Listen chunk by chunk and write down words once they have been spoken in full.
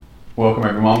Welcome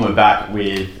everyone, we're back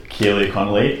with Keeley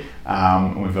Connolly.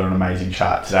 We've got an amazing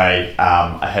chat today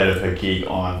ahead of her gig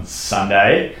on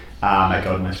Sunday at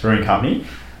Golden West Brewing Company.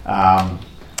 How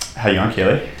are you going,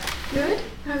 Keeley? Good,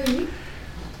 how are you?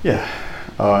 Yeah,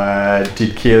 I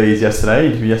did Keeley's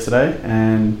interview yesterday,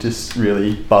 and just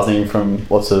really buzzing from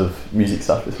lots of music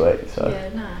stuff this week. So. Yeah,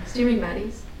 nice. Do you mean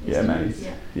Maddie's? Yeah, Maddie's.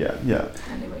 Yeah. Yeah.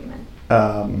 I knew what you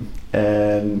meant.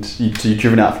 And you've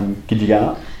driven out from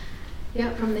Gidgee.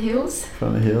 Yeah, from the hills.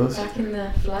 From the hills. Back in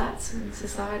the flats in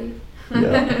society.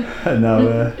 Yeah. And now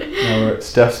we're at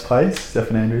Steph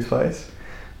and Andrew's place.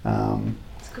 It's a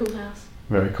cool house.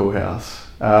 Very cool house.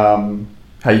 How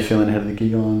are you feeling ahead of the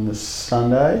gig on this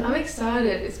Sunday? I'm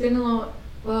excited. It's been a lot.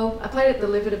 Well, I played at the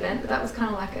Livid event, but that was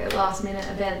kind of like a last minute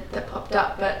event that popped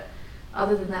up. But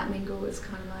other than that, Mingle was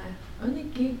kind of my only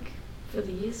gig for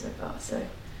the year so far. So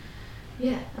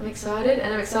yeah, I'm excited,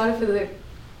 and I'm excited for the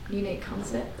unique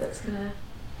concept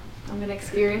I'm gonna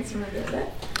experience when I get there.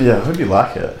 Yeah, I hope you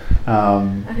like it.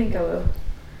 I think I will.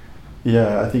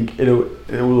 Yeah, I think it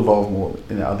will evolve more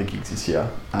in the other gigs this year.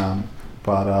 Yeah,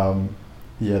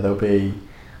 there'll be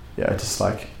just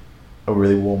like a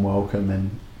really warm welcome,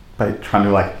 and trying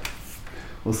to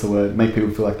make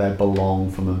people feel like they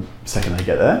belong from the second they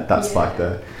get there. That's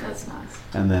that's nice.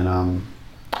 And then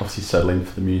obviously settling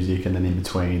for the music, and then in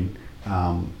between,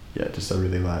 just a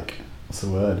really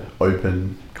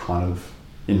open kind of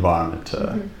environment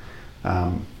to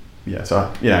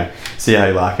see how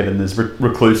you like it. And there's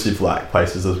reclusive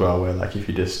places as well, where if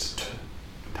you just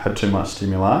had too much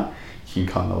stimuli, you can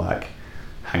kind of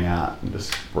hang out and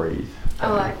just breathe. I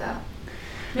like that.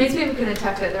 Means people can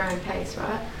attack it at their own pace,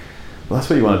 right? Well, that's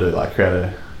what you want to do, create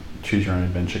a choose your own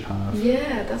adventure kind of.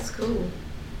 Yeah, that's cool.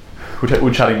 We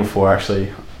were chatting before,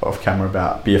 actually, off camera,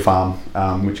 about Beer Farm,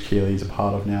 which Keeley's a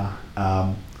part of now,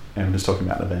 and we're just talking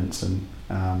about events, and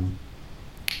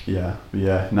the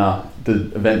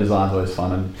event design's always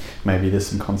fun, and maybe there's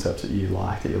some concepts that you're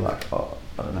like, oh,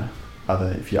 I don't know,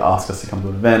 either if you ask us to come to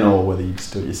an event or whether you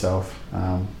just do it yourself.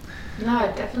 No,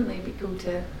 it'd definitely be cool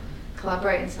to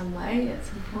collaborate in some way at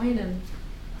some point. And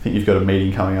I think you've got a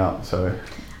meeting coming up, so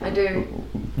I do.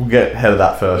 We'll get ahead of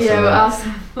that first. Yeah, we'll ask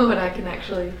what I can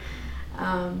actually,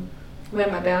 where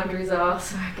my boundaries are,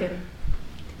 so I can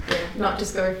not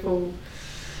just go full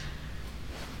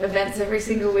events every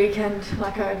single weekend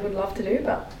like I would love to do,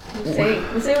 but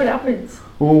we'll see what happens.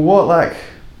 Well,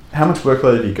 how much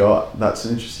workload have you got? That's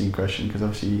an interesting question, because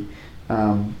obviously,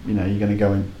 you're going to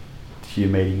go into your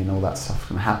meeting and all that stuff's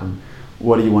going to happen.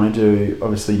 What do you want to do?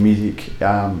 Obviously, music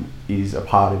is a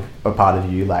part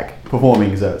of you.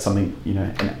 Performing is something,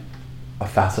 a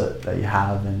facet that you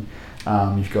have, and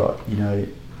you've got your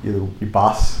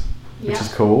bus, which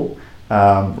is cool,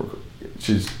 which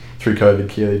is through COVID,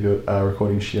 Keeley built a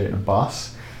recording studio in a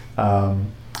bus,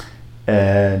 and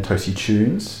Toasty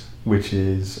Tunes, which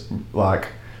is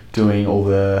doing all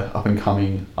the up and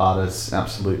coming artists an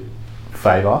absolute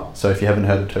favour. So if you haven't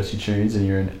heard of Toasty Tunes and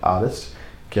you're an artist,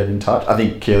 get in touch. I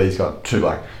think Keeley's got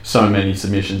so many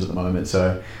submissions at the moment,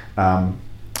 so I'm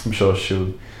sure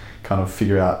she'll kind of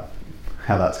figure out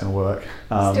how that's going to work.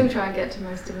 Still try and get to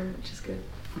most of them, which is good.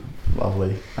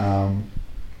 Lovely.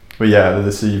 But yeah,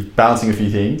 so you're balancing a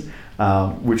few things,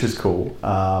 which is cool.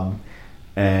 I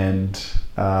think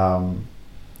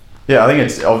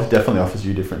it definitely offers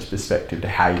you a different perspective to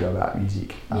how you go about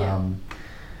music. So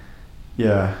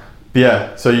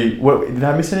did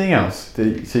I miss anything else? So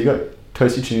you got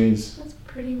Toasty Tunes. That's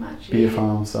pretty much Beer it.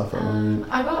 Farm stuff.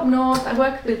 I go up north. I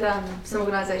work with some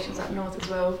organisations up north as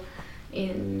well,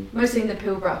 mostly in the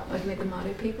Pilbara, working with the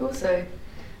Māori people. So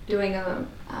doing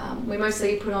we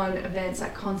mostly put on events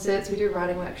like concerts. We do a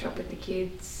writing workshop with the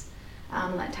kids,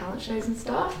 talent shows and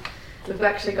stuff. We've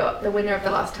actually got the winner of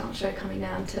the last talent show coming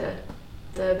down to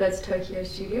the Birds of Tokyo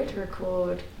studio to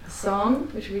record a song,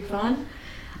 which will be fun.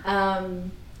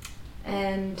 And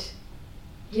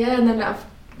then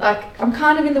I'm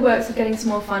kind of in the works of getting some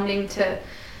more funding to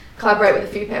collaborate with a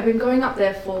few people. I've been going up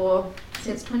there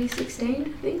since 2016,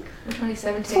 I think, or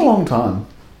 2017. It's a long time.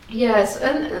 Yes,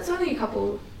 and it's only a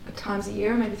couple of times a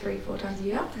year, maybe 3-4 times a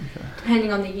year,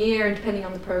 depending on the year and depending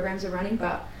on the programs we're running.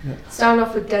 But started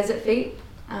off with Desert Feet.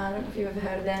 I don't know if you've ever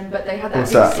heard of them, but they had that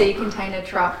big sea container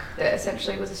truck that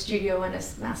essentially was a studio and a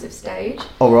massive stage.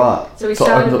 Oh, right. So we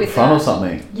started with front or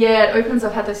something? Yeah, it opens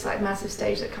up, had this massive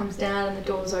stage that comes down and the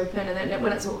doors open, and then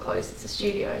when it's all closed, it's a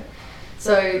studio.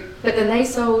 So, but then they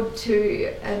sold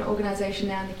to an organisation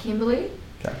now in the Kimberley.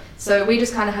 Okay. So we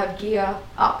just kind of have gear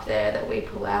up there that we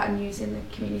pull out and use in the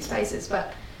community spaces,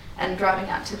 and driving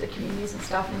out to the communities and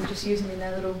stuff and just using in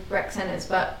their little rec centres.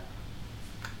 But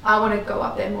I want to go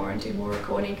up there more and do more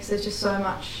recording, because there's just so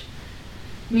much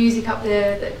music up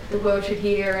there that the world should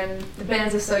hear, and the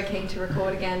bands are so keen to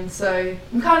record again. So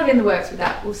I'm kind of in the works with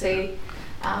that. We'll see.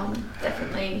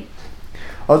 Definitely.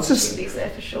 I was just there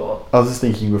for sure. I was just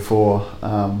thinking before.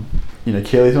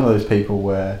 Keeley's one of those people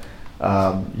where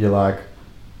you're like,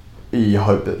 you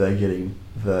hope that they're getting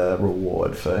the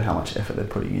reward for how much effort they're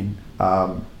putting in.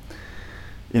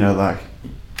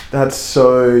 That's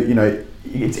so,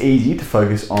 it's easy to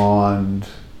focus on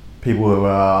people who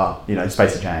are,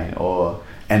 Space and Jane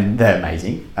and they're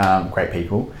amazing, great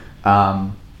people.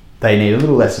 They need a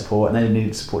little less support and they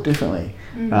need support differently.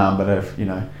 But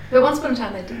once upon a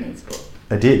time they did need support.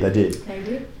 They did. They did.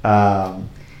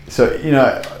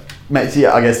 Maybe,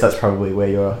 I guess that's probably where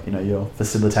you're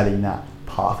facilitating that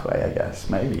pathway, I guess,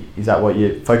 maybe. Is that what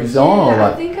you focus on?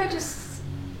 I think I just,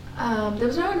 there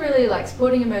was no one really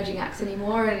supporting emerging acts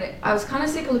anymore, and I was kind of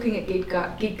sick of looking at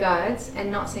gig guides and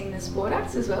not seeing the support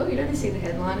acts as well. You'd only see the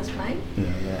headliners playing.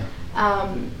 Yeah.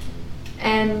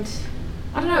 And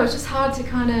I don't know, it was just hard to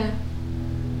kind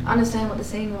of understand what the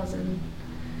scene was and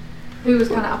who was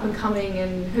kind of up and coming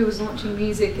and who was launching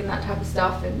music and that type of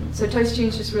stuff. And so Toast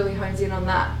Tunes just really hones in on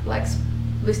that,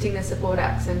 listing their support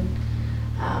acts. And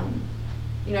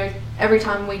every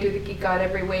time we do the gig guide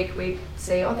every week, we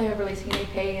see, they're releasing an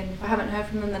EP, and if I haven't heard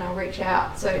from them, then I'll reach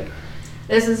out. So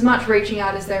there's as much reaching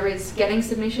out as there is getting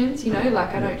submissions.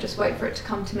 I don't just wait for it to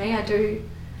come to me. I do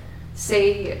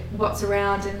see what's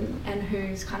around and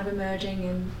who's kind of emerging,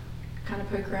 and kind of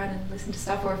poke around and listen to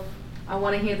stuff, or if I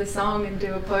want to hear the song and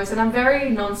do a post. And I'm very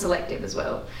non-selective as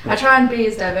well. I try and be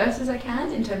as diverse as I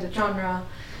can in terms of genre,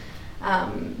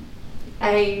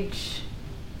 age,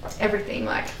 everything.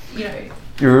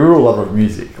 You're a real lover of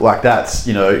music. That's,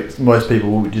 most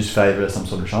people would just favour some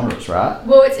sort of genres, right?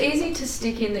 Well, it's easy to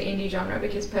stick in the indie genre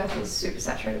because Perth is super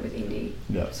saturated with indie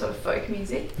sort of folk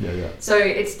music. Yeah. So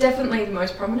it's definitely the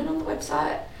most prominent on the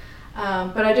website.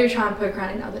 But I do try and poke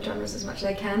around in other genres as much as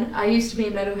I can. I used to be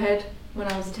a metalhead when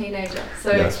I was a teenager.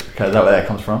 So yes, okay, is that where that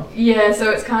comes from? Yeah,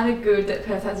 so it's kind of good that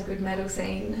Perth has a good metal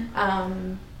scene.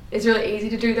 It's really easy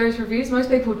to do those reviews. Most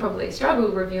people would probably struggle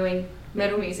reviewing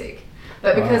metal music.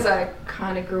 But because I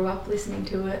kind of grew up listening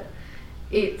to it,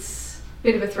 it's a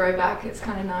bit of a throwback. It's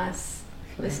kind of nice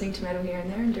listening to metal here and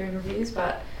there and doing reviews.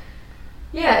 But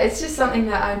yeah, it's just something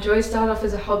that I enjoy. Started off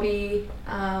as a hobby,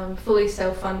 fully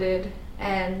self-funded,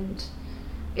 and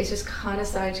it's just kind of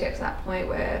starting to get to that point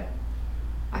where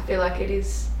I feel like it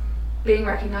is being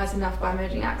recognised enough by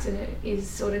emerging acts, and it is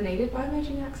sort of needed by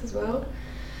emerging acts as well.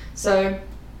 So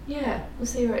yeah, we'll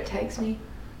see where it takes me.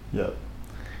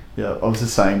 Yeah, I was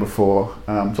just saying before,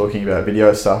 talking about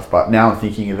video stuff, but now I'm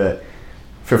thinking of it,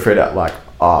 feel free to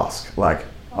ask,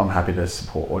 I'm happy to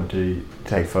support or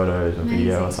take photos or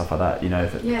video and stuff like that,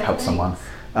 if it helps someone.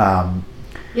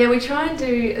 We try and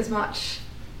do as much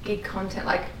gig content,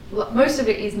 most of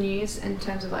it is news in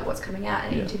terms of what's coming out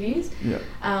and interviews.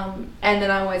 And then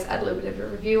I always add a little bit of a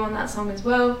review on that song as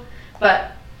well.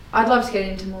 But I'd love to get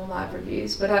into more live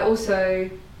reviews, but I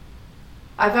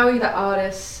value the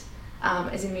artists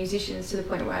as in musicians to the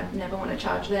point where I'd never want to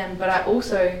charge them, but I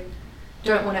also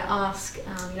don't want to ask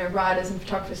writers and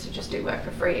photographers to just do work for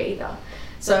free either.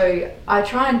 So I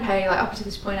try and pay, up to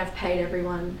this point I've paid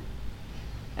everyone,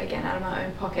 again out of my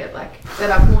own pocket,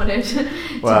 that I've wanted to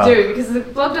do, because the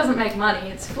blog doesn't make money.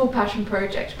 It's a full passion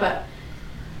project, but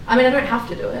I don't have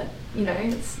to do it.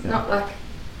 It's not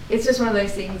it's just one of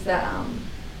those things that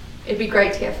it'd be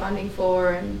great to get funding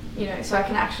for, and so I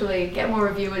can actually get more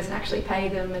reviewers and actually pay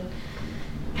them and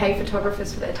pay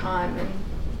photographers for their time and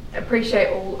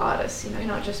appreciate all artists,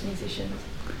 not just musicians.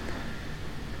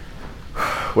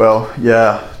 Well,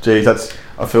 yeah, geez,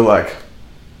 I feel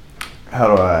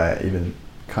how do I even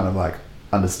kind of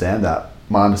understand that?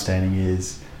 My understanding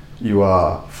is you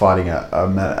are fighting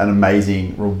an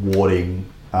amazing, rewarding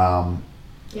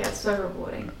it's so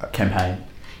rewarding campaign.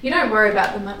 You don't worry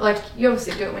about the money. You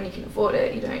obviously do it when you can afford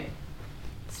it. You don't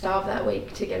starve that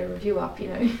week to get a review up, you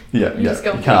just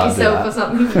go and pay yourself or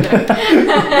something.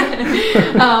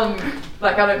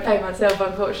 I don't pay myself,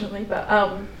 unfortunately, but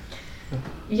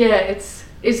it's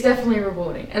definitely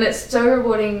rewarding, and it's so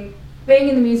rewarding being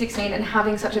in the music scene and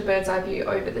having such a bird's eye view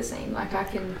over the scene. I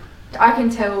can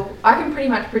pretty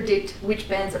much predict which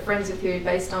bands are friends with who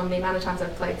based on the amount of times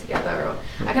I've played together, or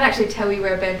I can actually tell you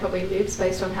where a band probably lives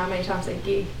based on how many times they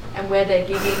gig and where they're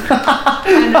gigging.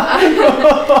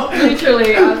 And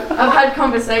literally, I've had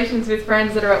conversations with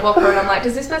friends that are at Whopper, and I'm like,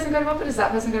 does this person go to Whopper? Does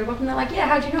that person go to Whopper? And they're like, yeah,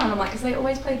 how'd you know? And I'm like, because they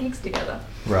always play gigs together.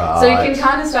 Right. So you can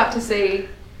kind of start to see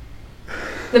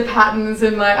the patterns,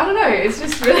 and I don't know, it's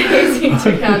just really easy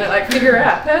to kind of figure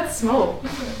out. That's small.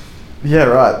 Yeah,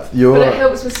 right. But it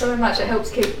helps with so much. It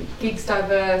helps keep gigs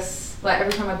diverse. like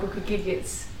every time I book a gig,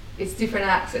 it's different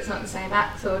acts. It's not the same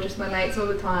acts or just my mates all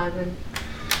the time. And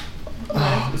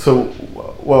So,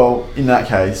 well, in that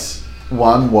case,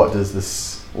 one, what's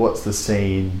the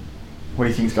scene? What do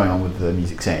you think is going on with the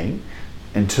music scene?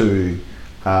 And two,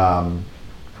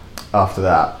 after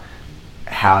that,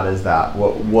 how does that?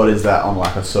 What is that on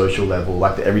like a social level?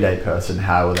 Like the everyday person,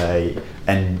 how are they?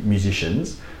 And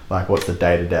musicians, like what's the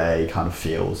day-to-day kind of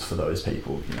feels for those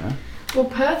people? You know. Well,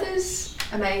 Perth is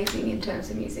amazing in terms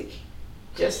of music.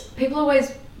 Just people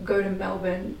always go to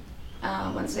Melbourne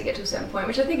once they get to a certain point,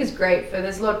 which I think is great.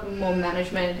 There's a lot more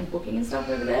management and booking and stuff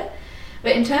over there.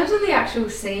 But in terms of the actual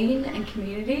scene and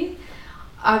community,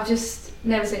 I've just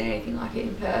never seen anything like it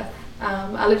in Perth.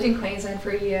 I lived in Queensland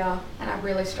for a year and I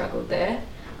really struggled there.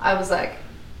 I was like,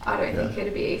 I don't think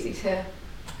it'd be easy to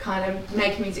kind of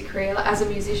make a music career like, as a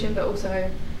musician, but also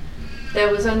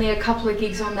there was only a couple of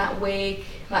gigs on that week,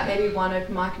 like maybe one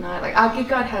open mic night. Like our gig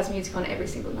guide has music on every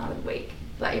single night of the week,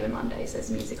 like even Mondays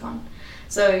there's music on.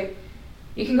 So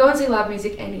you can go and see live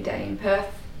music any day in Perth,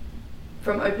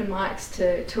 from open mics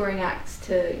to touring acts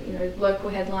to, you know,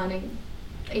 local headlining,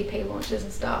 EP launches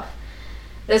and stuff.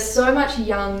 There's so much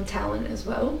young talent as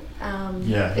well.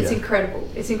 It's incredible.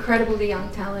 It's incredible, the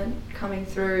young talent coming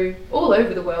through all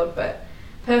over the world, but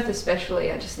Perth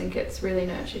especially, I just think it's really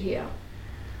nurtured here.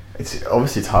 It's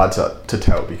obviously it's hard to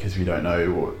tell because we don't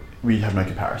know, we have no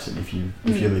comparison if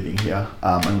you're living here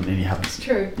and you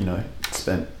haven't you know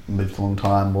lived a long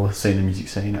time or seen the music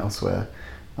scene elsewhere.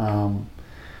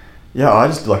 I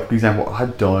just like, for example, I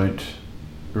don't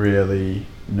really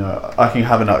know. I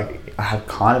have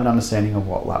kind of an understanding of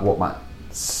what might,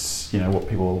 you know, what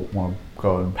people want to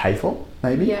go and pay for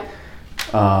maybe. Yeah.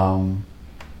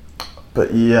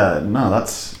 But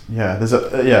that's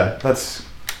it's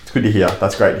good to hear.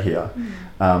 That's great to hear.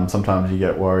 Sometimes you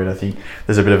get worried. I think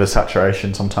there's a bit of a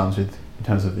saturation sometimes in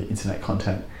terms of the internet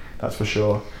content. That's for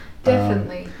sure.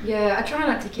 Definitely. I try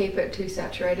not to keep it too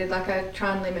saturated. Like I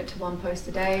try and limit to 1 post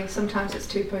a day. Sometimes it's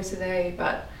 2 posts a day,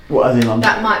 but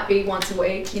that might be once a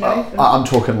week, you know. I'm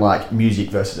talking like music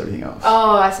versus everything else.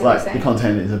 Oh, I see what you're saying. The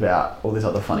content is about all this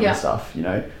other funny stuff, you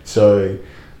know. So,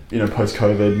 you know,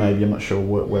 post-COVID, maybe, I'm not sure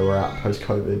where we're at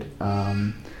post-COVID.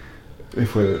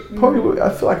 If we're probably, I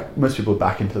feel like most people are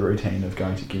back into the routine of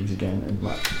going to gigs again and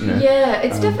like, you know. Yeah,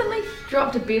 it's definitely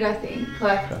dropped a bit, I think.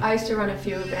 Like I used to run a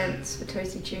few events for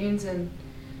Toasty Tunes and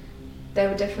they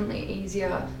were definitely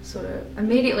easier sort of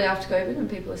immediately after COVID when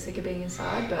people are sick of being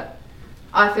inside, but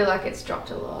I feel like it's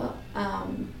dropped a lot.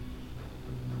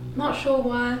 Not sure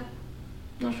why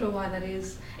that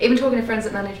is. Even talking to friends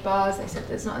that manage bars, they said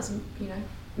there's not as, you know,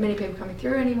 many people coming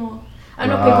through anymore. I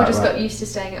don't know if people just got used to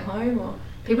staying at home, or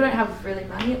people don't have really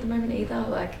money at the moment either.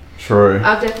 Like, true.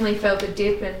 I've definitely felt the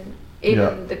dip and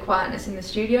even the quietness in the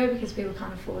studio because people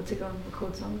can't afford to go and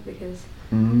record songs because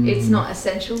it's not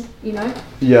essential, you know.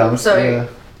 It's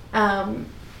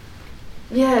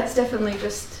definitely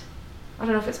just, I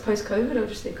don't know if it's post-COVID or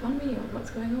just the economy or what's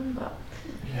going on, but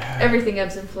everything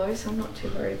ebbs and flows, so I'm not too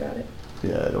worried about it.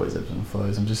 Yeah, it always ebbs and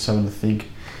flows. I'm just having to think,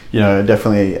 you know,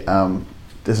 definitely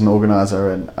there's an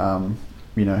organiser and,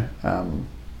 you know,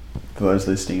 for those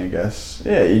listening, I guess,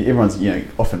 everyone's, you know,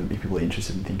 often people are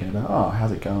interested in thinking about,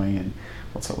 how's it going and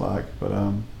what's it like, but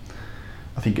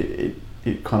I think it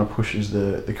kind of pushes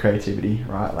the creativity,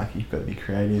 right? Like you've got to be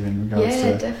creative in regards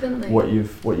to definitely. what you're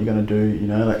going to do, you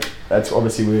know, like that's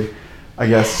obviously I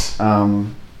guess,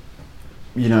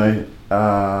 you know,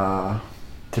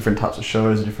 different types of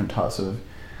shows, different types of,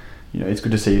 you know, it's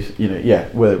good to see, you know,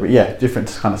 different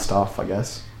kind of stuff, I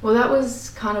guess. Well, that was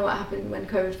kind of what happened when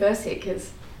COVID first hit,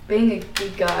 because being a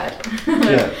gig guide,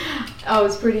 I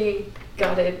was pretty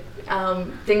gutted.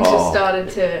 Things just started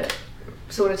to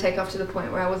sort of take off to the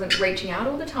point where I wasn't reaching out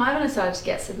all the time, and I started to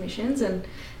get submissions and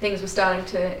things were starting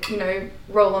to, you know,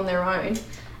 roll on their own,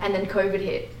 and then COVID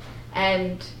hit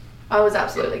and I was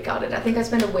absolutely gutted. I think I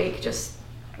spent a week just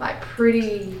like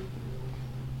pretty,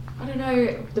 I don't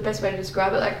know the best way to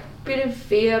describe it, like bit of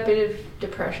fear, bit of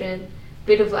depression,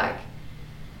 bit of like,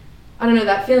 I don't know,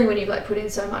 that feeling when you've like put in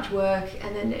so much work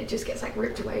and then it just gets like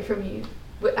ripped away from you,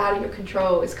 out of your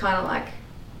control. It's kind of like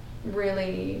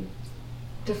really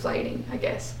deflating, I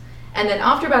guess. And then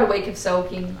after about a week of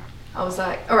sulking, I was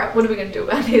like, all right, what are we going to do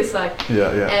about this? Like,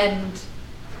 and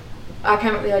I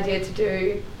came up with the idea to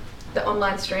do the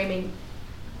online streaming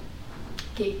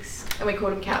gigs, and we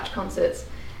called them couch concerts.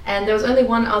 And there was only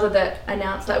one other that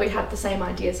announced that we had the same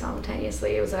idea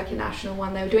simultaneously. It was like a national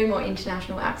one. They were doing more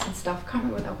international acts and stuff. I can't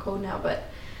remember what they were called now, but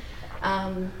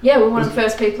we were one of the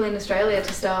first people in Australia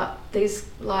to start these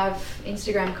live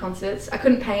Instagram concerts. I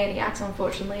couldn't pay any acts,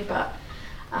 unfortunately, but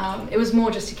It was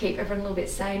more just to keep everyone a little bit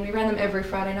sane. We ran them every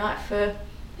Friday night for,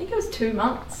 I think it was 2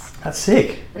 months. That's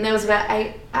sick. And there was about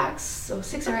 8 acts, or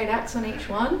 6 or 8 acts on each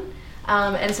one.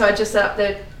 And so I just set up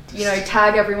the,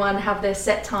 tag everyone, have their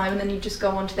set time, and then you just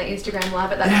go onto their Instagram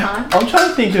live at that time. I'm trying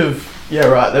to think of, I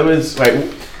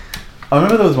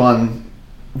remember there was one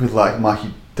with like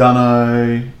Mikey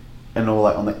Dunno and all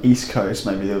like on the East Coast,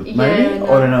 maybe? I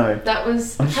don't know. That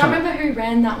was, I can't remember who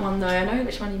ran that one though, I know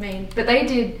which one you mean. But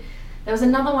there was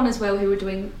another one as well who were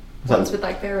doing ones with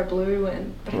like Vera Blue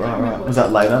and... Right. Was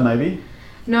that later maybe?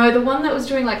 No, the one that was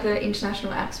doing like the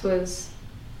international acts was...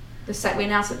 we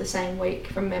announced it the same week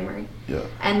from memory. Yeah.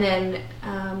 And then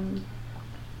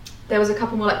there was a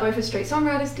couple more, like Beaufort Street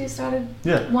Songwriters started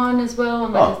one as well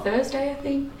on like a Thursday, I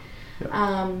think,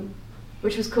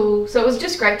 which was cool. So it was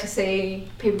just great to see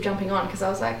people jumping on, because I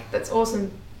was like, that's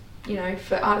awesome,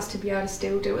 for artists to be able to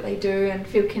still do what they do and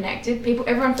feel connected.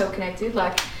 Everyone felt connected.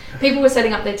 Like people were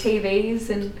setting up their TVs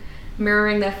and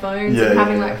mirroring their phones and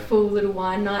having like full little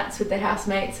wine nights with their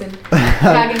housemates and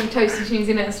bagging toasty tunes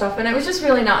in it and stuff. And it was just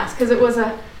really nice, because it was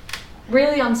a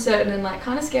really uncertain and like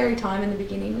kind of scary time in the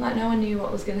beginning. Like no one knew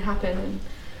what was going to happen,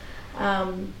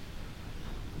 and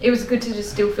it was good to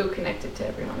just still feel connected to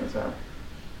everyone as well.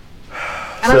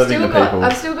 And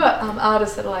I've still got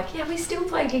artists that are like, we still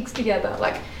play gigs together.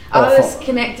 Like artists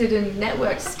connected and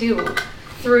networked still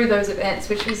through those events,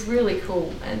 which was really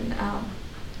cool. And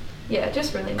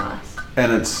just really nice.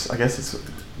 And I guess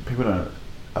people don't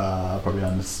probably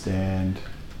understand,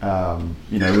 when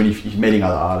you're meeting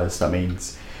other artists, that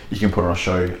means you can put on a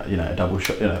show, a double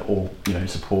show, or,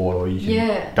 support, or you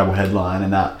can double headline,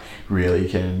 and that really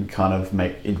can kind of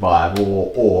make it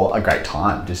viable or a great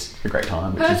time, just a great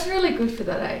time. But it's really good for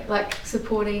that, eh? Like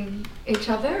supporting each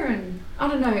other, and I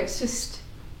don't know, it's just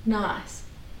nice.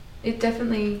 It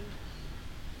definitely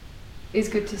is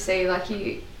good to see, like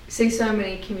you see so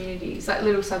many communities, like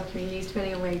little sub-communities,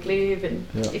 depending on where you live, and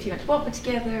if you went to Watford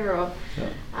together, or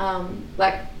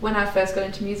like when I first got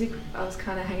into music, I was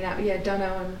kind of hanging out with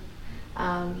Dunno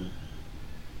and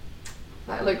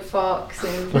like Luke Fox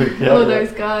and all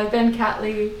those guys, Ben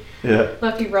Catley,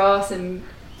 Lucky Ross, and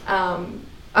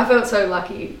I felt so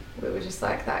lucky. We were just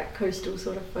like that coastal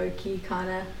sort of folky kind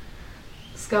of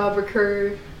Scarborough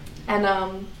crew,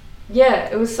 and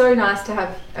it was so nice to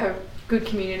have a good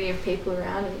community of people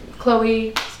around, and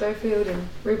Chloe Schofield and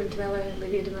Ruben DeMello and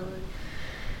Lydia DeMello.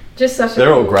 Just such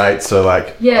They're all great. So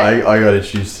like, I got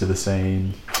introduced to the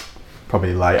scene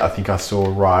probably late. I think I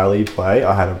saw Riley play.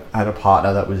 I had a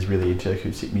partner that was really into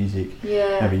acoustic music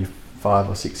maybe 5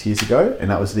 or 6 years ago,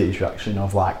 and that was the introduction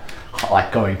of like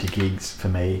going to gigs for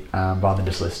me, rather than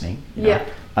just listening. You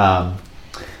know?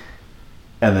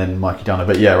 And then Mikey Dunno,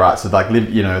 but so like the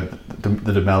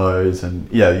DeMellos and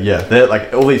they're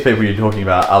like, all these people you're talking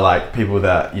about are like people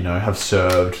that have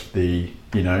served the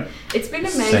It's been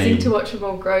amazing to watch them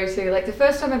all grow too. Like the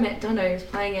first time I met Dunno, he was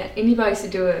playing at Indie used to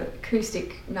do an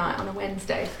acoustic night on a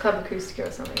Wednesday, Club Acoustica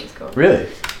or something it's called. Really?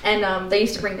 And they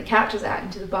used to bring the couches out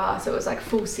into the bar, so it was like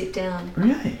full sit down.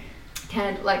 Really?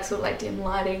 Sort of like dim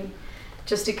lighting,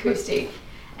 just acoustic.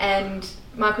 And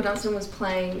Michael Dunstan was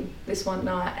playing this one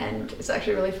night, and it's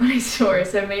actually a really funny story.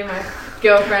 So me and my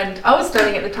girlfriend, I was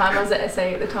studying at the time, I was at SA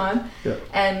at the time,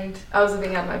 and I was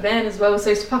living out of my van as well, so I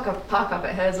used to park up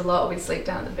at hers a lot. We'd sleep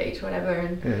down at the beach, whatever,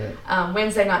 and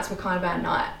Wednesday nights were kind of our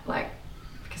night, like,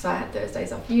 because I had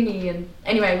Thursdays off uni, and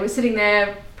anyway, we were sitting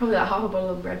there, probably like half a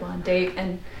bottle of red wine deep,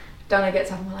 and Donna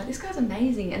gets up and we're like, this guy's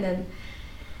amazing, and then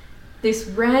this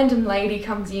random lady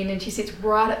comes in and she sits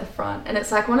right at the front, and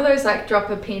it's like one of those like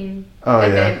drop a pin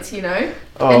events,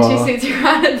 and she sits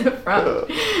right at the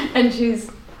front, and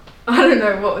I don't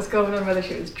know what was going on, whether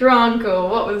she was drunk or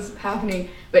what was happening,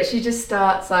 but she just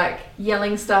starts like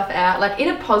yelling stuff out, like in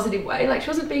a positive way, like she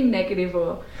wasn't being negative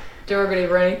or derogative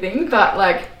or anything, but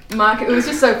like it was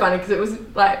just so funny, because it was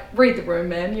like, read the room,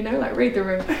 man, like read the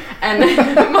room. And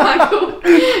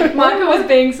Michael was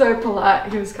being so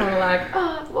polite. He was kind of like,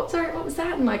 what was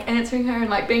that? And like answering her and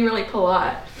like being really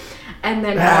polite. And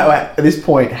then at this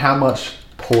point, how much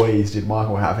poise did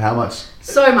Michael have? How much?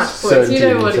 So much poise. You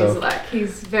know what he's like.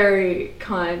 He's very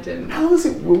kind. And how was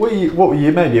it? What were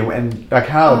you maybe, and like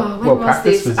how? What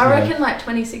practice was? I reckon like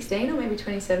 2016 or maybe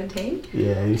 2017.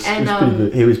 Yeah, he was pretty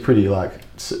good. He was pretty like.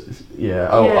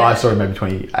 I saw him maybe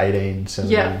 2018,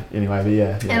 17, anyway,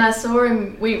 but And I saw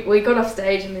him, we got off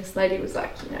stage and this lady was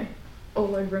like,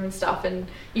 all over him and stuff, and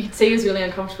you could see he was really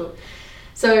uncomfortable.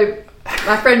 So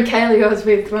my friend Keeley, who I was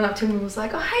with, went up to him and was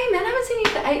like, oh, hey man, I haven't seen you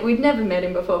for ages. We'd never met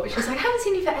him before, but she was like, I haven't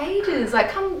seen you for ages.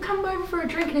 Like, come over for a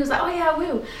drink. And he was like, oh yeah, I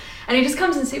will. And he just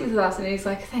comes and sits with us, and he's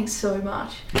like, "Thanks so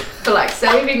much for like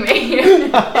saving me."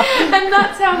 And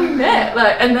that's how we met.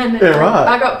 Like, and then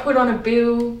I got put on a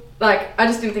bill. Like, I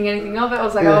just didn't think anything of it. I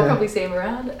was like, I'll probably see him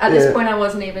around. At this point, I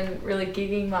wasn't even really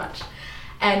gigging much.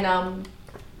 And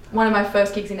one of my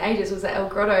first gigs in ages was at El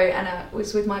Grotto, and it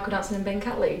was with Michael Dunson and Ben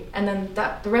Cutley. And then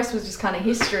the rest was just kind of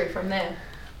history from there.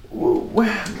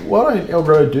 Why don't El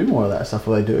Grotto do more of that stuff?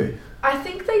 Or they do? I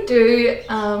think they do.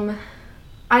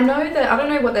 I know that, I don't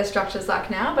know what their structure's like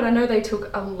now, but I know they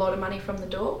took a lot of money from the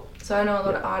door. So I know a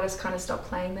lot of artists kind of stopped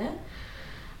playing there.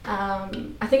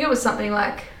 I think it was something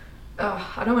like,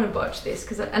 I don't want to botch this,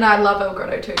 and I love El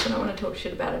Grotto too, so I don't want to talk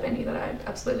shit about a venue that I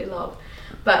absolutely love.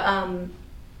 But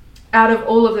out of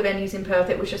all of the venues in Perth,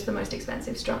 it was just the most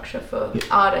expensive structure for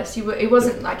artists. It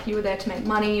wasn't like you were there to make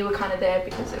money, you were kind of there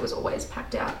because it was always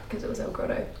packed out because it was El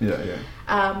Grotto.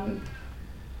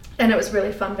 And it was a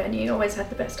really fun venue. Always had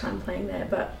the best time playing there,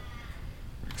 but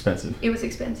expensive. It was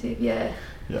expensive, yeah.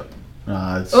 Yep.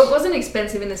 Well, it wasn't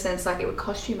expensive in the sense like it would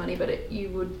cost you money, but you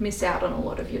would miss out on a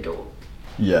lot of your door.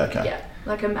 Yeah. Okay. Yeah,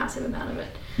 like a massive amount of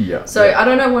it. Yeah. So I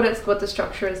don't know what the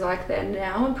structure is like there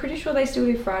now. I'm pretty sure they still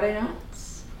do Friday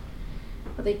nights,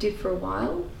 but they did for a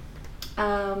while.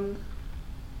 I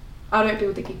don't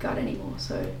build the gig guide anymore,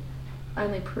 so I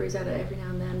only peruse at it every now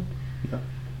and then. Yeah.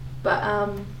 But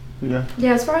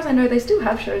yeah, as far as I know, they still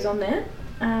have shows on there.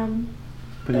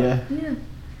 But yeah.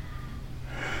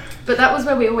 But that was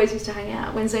where we always used to hang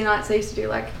out. Wednesday nights they used to do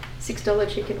like $6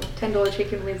 chicken or $10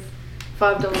 chicken with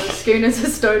 $5 schooners of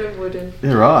stone and wood. And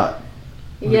yeah, right.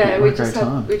 We just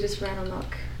ran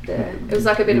amok there. It was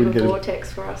like a bit of a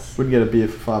vortex for us. Wouldn't get a beer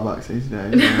for $5 these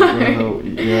days. No.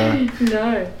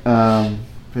 No.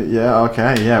 But yeah,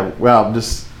 okay, yeah. Well, I'm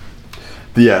just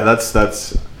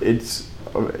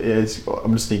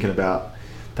thinking about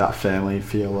that family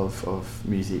feel of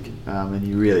music, and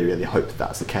you really, really hope that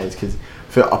that's the case, because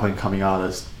for up and coming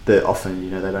artists, they often,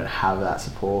 they don't have that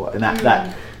support, and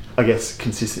that I guess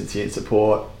consistency and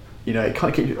support, it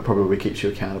kind of probably keeps you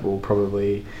accountable.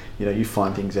 Probably, you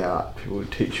find things out. People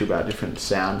teach you about different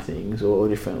sound things or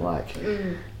different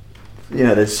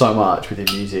there's so much within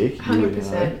music.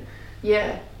 100%.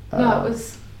 Yeah. No,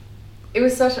 it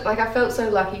was such I felt so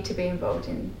lucky to be involved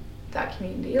in that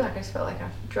community. Like, I just felt like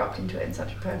I've dropped into it in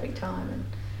such a perfect time, and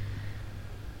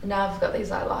now I've got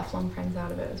these lifelong friends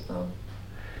out of it as well.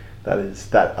 I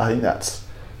think that's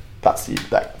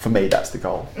for me, that's the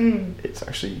goal. It's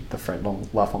actually the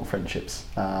lifelong friendships.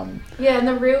 And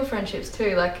the real friendships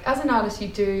too. Like, as an artist, you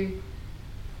do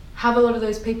have a lot of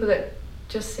those people that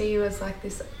just see you as like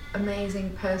this amazing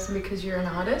person because you're an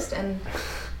artist, and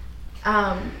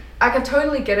I can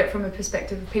totally get it from a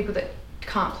perspective of people that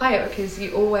can't play it, because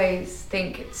you always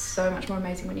think it's so much more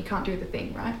amazing when you can't do the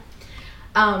thing, right?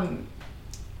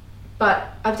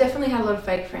 But I've definitely had a lot of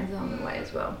fake friends along the way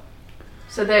as well.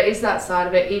 So there is that side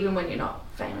of it, even when you're not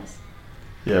famous.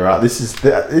 Yeah, right. This is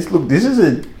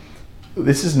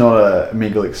not a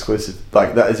Mingle exclusive.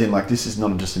 Like, that is in, like, this is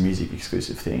not just a music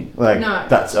exclusive thing. Like, no.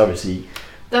 That's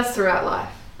throughout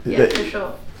life. Yeah, for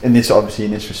sure. And this, obviously,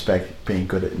 in this respect, being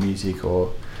good at music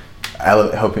or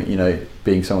helping,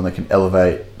 being someone that can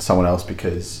elevate someone else,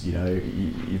 because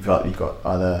you've got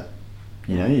either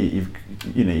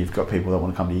you've got people that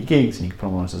want to come to your gigs and you can put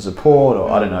them on as a support,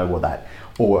 or I don't know what that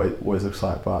always looks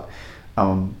like, but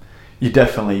you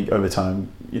definitely over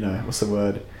time, what's the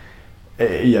word?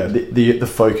 The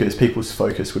focus, people's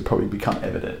focus would probably become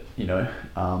evident,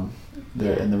 and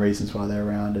the reasons why they're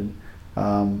around, and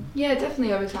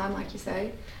definitely over time, like you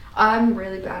say. I'm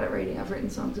really bad at reading. I've written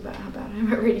songs about how bad I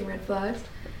am at reading red flags.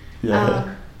 I'm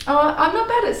not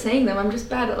bad at seeing them. I'm just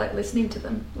bad at like listening to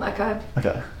them. Like I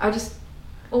just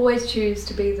always choose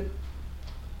to be the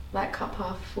like cup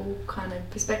half full kind of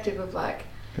perspective of like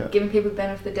giving people the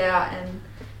benefit of the doubt and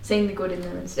seeing the good in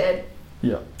them instead.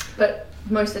 Yeah. But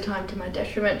most of the time, to my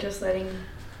detriment, just letting.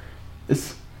 I'm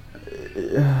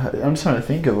just trying to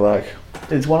think of like,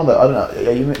 it's one of the, I don't know,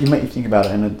 you make me think about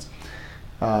it, and it's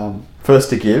first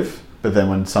to give, but then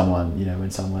when someone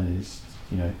is,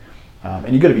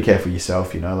 and you've got to be careful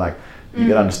yourself, like you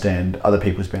got to understand other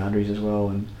people's boundaries as well.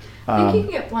 And I think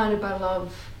you can get blinded by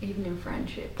love even in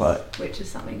friendships, which is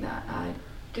something that I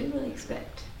didn't really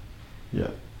expect. Yeah.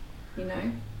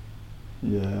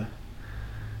 Yeah.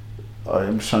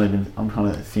 I'm trying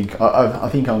to think. I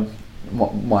think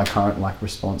my current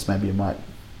response, maybe it might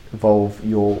evolve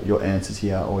your answers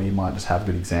here, or you might just have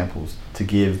good examples to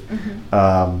give.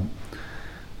 Mm-hmm.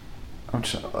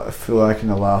 I feel like in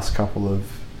the last couple of,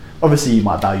 obviously you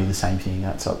might value the same thing.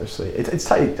 That's obviously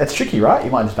it's tricky, right?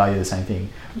 You might just value the same thing.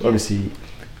 Yeah. Obviously,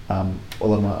 a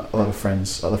lot of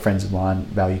friends of mine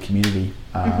value community,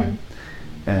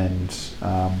 and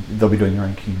they'll be doing their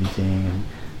own community thing,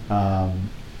 and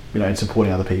and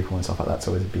supporting other people and stuff like that's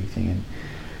always a big thing. And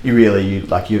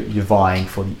you're vying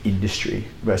for the industry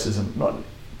versus not.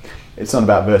 It's not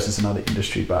about versus another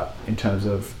industry, but in terms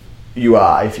of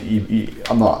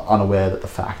I'm not unaware that the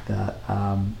fact that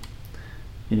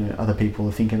other people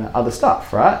are thinking about other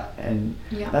stuff, right? And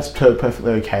that's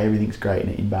perfectly okay. Everything's great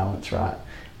in balance, right?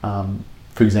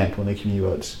 For example, in the community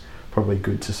where it's probably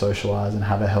good to socialise and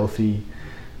have a healthy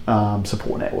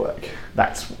support network.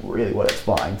 That's really what it's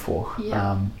vying for.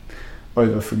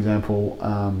 Over, for example,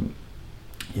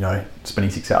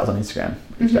 spending 6 hours on Instagram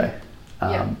each day.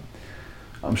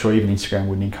 I'm sure even Instagram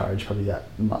wouldn't encourage probably that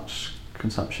much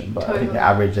consumption, but I think the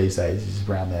average these days is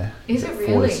around there. Is it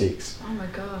really? 4 to 6. Oh my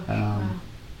gosh. Wow.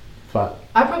 But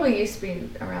I probably used to be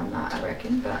around that, I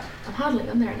reckon, but I'm hardly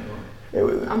on there anymore.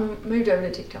 I'm moved over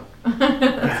to TikTok.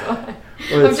 That's why.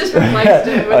 I've just replaced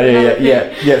it with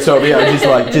yeah. So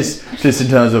just in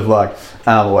terms of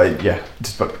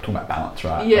just talking about balance,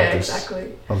 right? Yeah,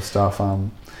 exactly. Of stuff.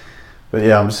 But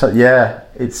I'm just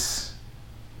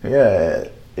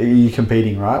you're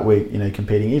competing, right? We're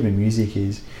competing. Even music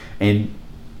is, and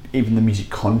even the music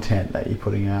content that you're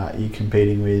putting out, you're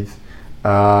competing with,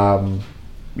 other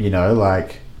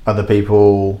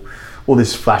people, all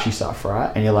this flashy stuff,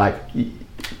 right? And you're like,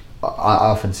 I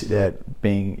often sit there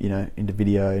being, into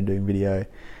video and doing video.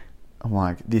 I'm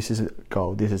like, this is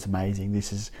gold. This is amazing.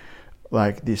 This is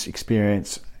like this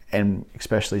experience, and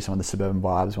especially some of the Suburban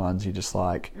Vibes ones. You're just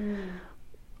like,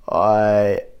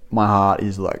 my heart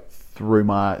is like through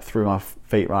my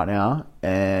feet right now,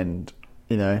 and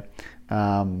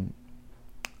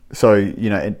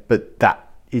but that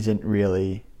isn't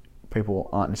really, people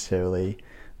aren't necessarily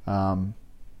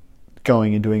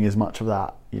going and doing as much of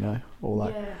that,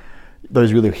 or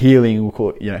those really healing, we'll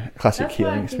call it, classic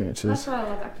healing experiences. That's why I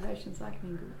love activations like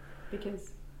Mingle,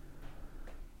 because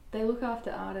they look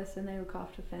after artists and they look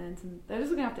after fans, and they're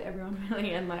just looking after everyone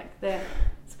really, and they're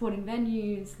supporting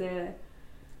venues, they're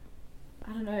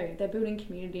building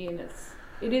community, and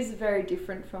it is very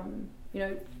different from,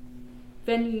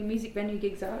 music venue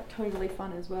gigs are totally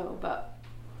fun as well, but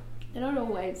they're not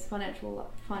always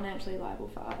financially liable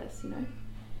for artists,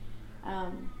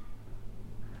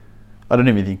 I don't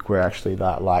even think we're actually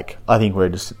that, I think we're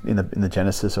just in the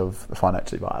genesis of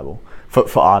financially viable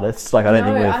for artists. I don't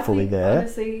think we're fully there.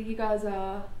 Honestly, you guys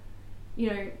are,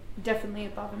 definitely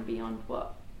above and beyond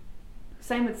what.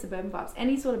 Same with Suburban Vibes.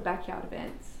 Any sort of backyard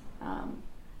events.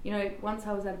 Once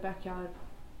I was at a backyard,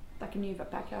 a new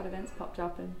backyard events popped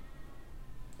up, and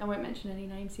I won't mention any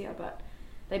names here, but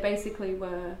they basically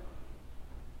were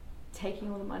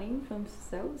taking all the money for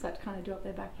themselves, to kind of do up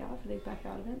their backyard for these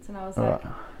backyard events, and I was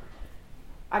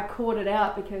I caught it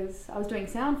out because I was doing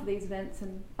sound for these events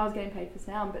and I was getting paid for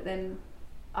sound, but then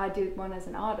I did one as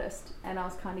an artist, and I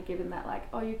was kind of given that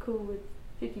you're cool with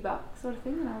 $50 sort of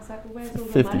thing, and I was like, well, where's all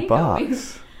the money going? I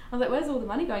was like, where's all the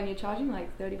money going? You're charging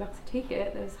 $30 a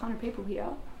ticket, there's 100 people here,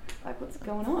 what's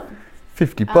going on?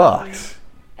 $50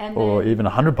 and or then, even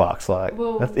 $100,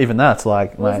 that's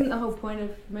wasn't the whole point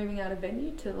of moving out of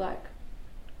venue to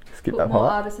skip put that more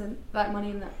part? artists and money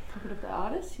in the pocket of the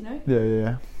artist,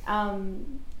 Yeah.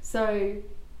 So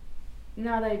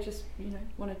now they just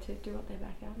wanted to do what their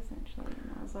backyard essentially,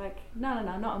 and I was like, no,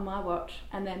 not on my watch.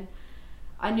 And then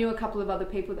I knew a couple of other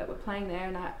people that were playing there,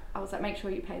 and I was like, make sure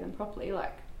you pay them properly,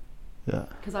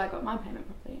 because I got my payment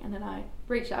properly. And then I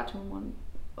reached out to them,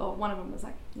 one of them was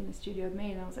in the studio with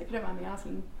me, and I was like, if you don't mind me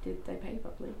asking, did they pay you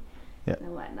properly? And they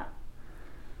were like, no.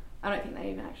 I don't think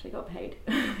they even actually got paid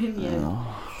in the end.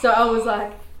 So I was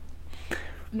like,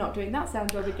 not doing that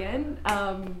sound job again.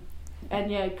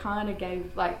 And kind of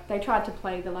gave, they tried to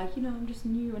play the I'm just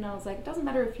new, and I was like, it doesn't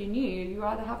matter if you're new, you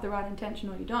either have the right intention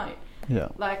or you don't. Yeah.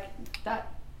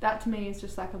 That to me is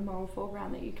just a moral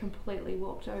foreground that you completely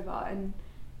walked over and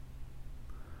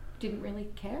didn't really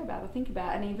care about or think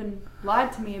about, and even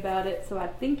lied to me about it, so I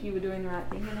think you were doing the right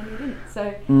thing, and then you didn't.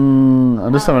 So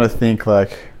I'm just having to think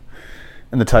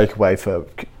and the takeaway for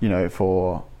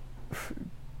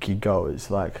gig goers,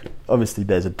 obviously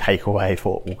there's a takeaway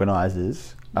for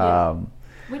organisers.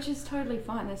 Which is totally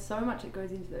fine. There's so much that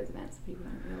goes into those events that people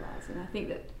don't realise, and I think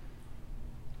that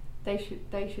they should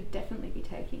definitely be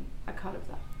taking a cut of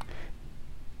that.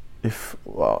 I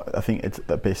think it's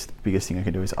the biggest thing I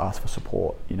can do is ask for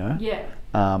support. Yeah.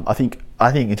 I think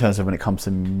in terms of when it comes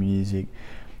to music,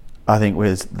 I think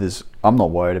I'm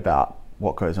not worried about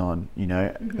what goes on.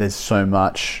 There's so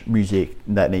much music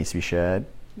that needs to be shared,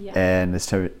 and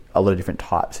there's a lot of different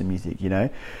types of music.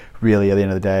 Really, at the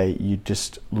end of the day, you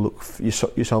just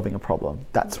you're solving a problem.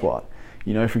 That's what, for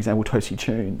example, Toasty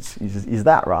Tunes is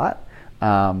that right?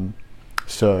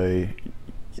 So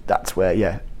that's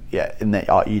where, and then,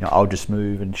 I'll just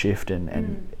move and shift,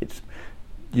 and it's,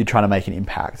 you're trying to make an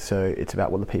impact. So it's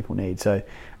about what the people need. So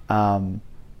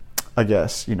I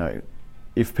guess,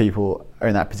 if people are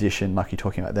in that position, like you're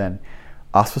talking about then,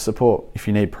 ask for support. If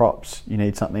you need props, you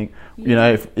need something,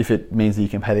 if it means that you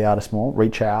can pay the artist more,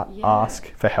 reach out,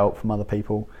 ask for help from other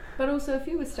people. But also, if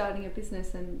you were starting a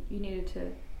business and you needed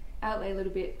to outlay a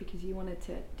little bit because you wanted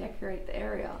to decorate the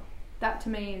area, that to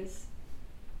me is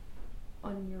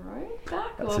on your own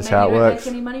back. That's or just maybe how it you don't works.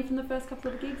 make any money from the first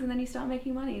couple of gigs and then you start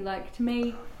making money. Like, to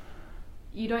me,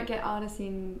 you don't get artists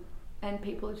in and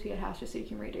people to your house just so you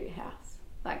can redo your house.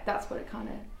 Like, that's what it kind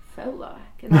of felt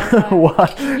like. And I was like,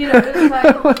 What?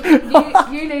 It's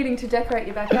like you needing to decorate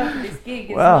your backyard for this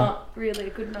gig is not really a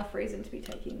good enough reason to be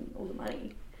taking all the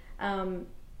money.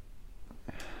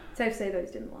 Safe to say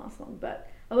those didn't last long, but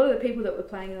a lot of the people that were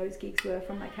playing those gigs were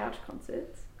from my couch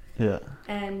concerts. Yeah.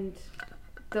 And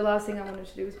the last thing I wanted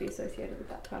to do was be associated with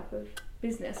that type of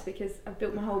business, because I've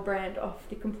built my whole brand off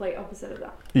the complete opposite of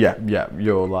that. Yeah.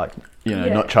 You're like,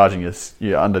 not charging us.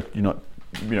 You're not,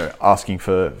 asking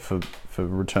for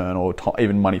return or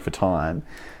even money for time.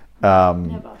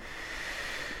 Never.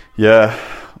 Yeah.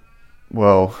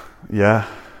 Well, yeah.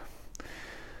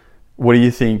 What do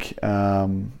you think?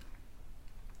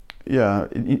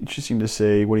 Interesting to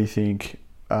see. What do you think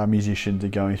musicians are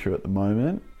going through at the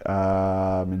moment,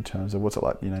 in terms of what's it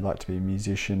like? Like to be a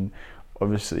musician.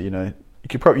 Obviously, you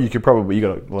got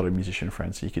a lot of musician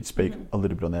friends, so you could speak a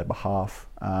little bit on their behalf,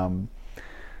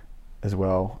 as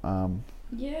well.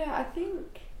 Yeah, I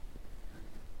think,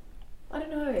 I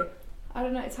don't know.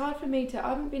 It's hard for me to. I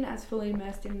haven't been as fully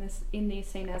immersed in the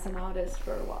scene as an artist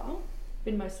for a while.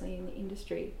 Been mostly in the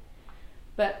industry,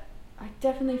 but I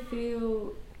definitely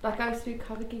feel like I used to do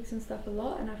cover gigs and stuff a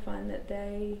lot, and I find that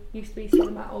they used to be sort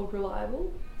of my old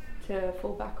reliable to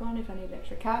fall back on if I need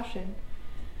extra cash. And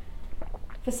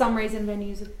for some reason,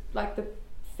 venues like the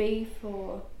fee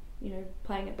for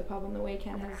playing at the pub on the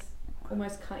weekend has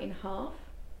almost cut in half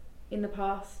in the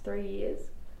past 3 years.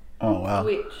 Oh wow!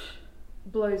 Which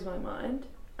blows my mind.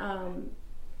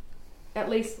 At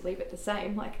least leave it the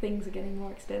same. Like, things are getting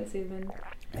more expensive, and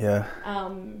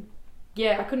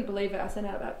I couldn't believe it. I sent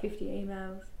out about 50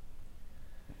 emails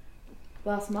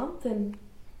last month, and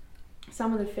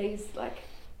some of the fees,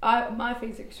 my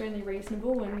fees are extremely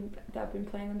reasonable, and they've been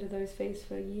playing under those fees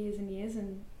for years and years,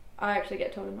 and I actually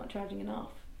get told I'm not charging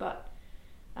enough, but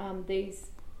these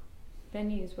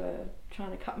venues were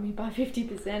trying to cut me by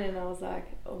 50%, and I was like,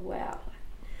 oh wow,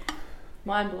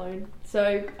 mind blown.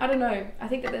 So I don't know, I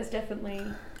think that there's definitely,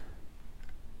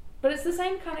 but it's the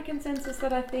same kind of consensus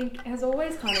that I think has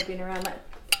always kind of been around. Like,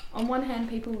 on one hand,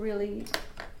 people really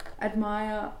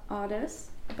admire artists,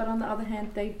 but on the other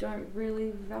hand, they don't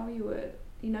really value it.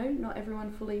 Not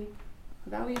everyone fully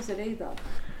values it either.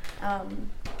 I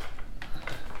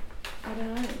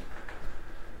don't know.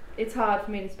 It's hard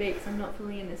for me to speak because I'm not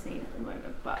fully in the scene at the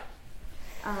moment, but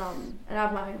and I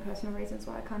have my own personal reasons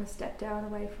why I kind of stepped down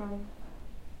away from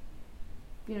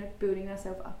building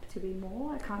myself up to be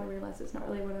more. I kind of realised it's not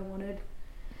really what I wanted,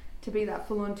 to be that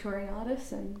full-on touring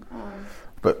artist. And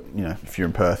but if you're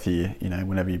in Perth,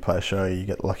 whenever you play a show, you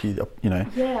get lucky.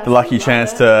 the lucky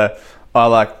chance to. I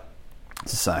like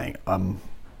to saying.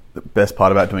 The best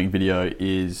part about doing video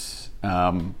is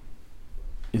the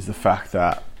fact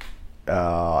that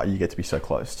you get to be so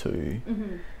close to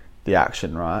the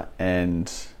action, right?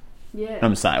 And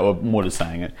I'm saying, or more just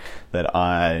saying it, that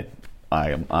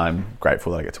I'm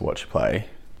grateful that I get to watch you play.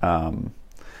 Even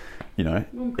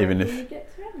if you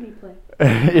get to have me play.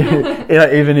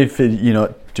 even if you're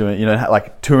not doing,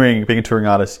 like touring, being a touring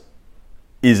artist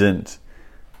isn't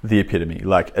the epitome.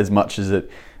 Like, as much as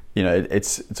it,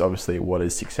 it's obviously what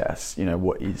is success.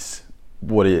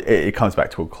 It comes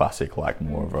back to a classic, like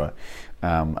more of a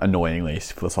annoyingly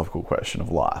philosophical question of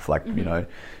life. Like,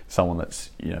 someone that's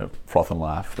froth and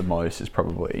laugh the most is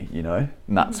probably and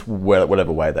that's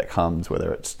whatever way that comes,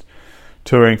 whether it's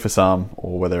touring for some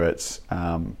or whether it's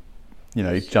jump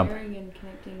sharing and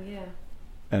connecting,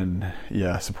 and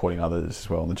supporting others as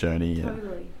well on the journey.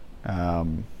 Totally.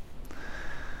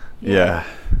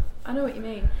 I know what you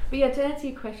mean, but to answer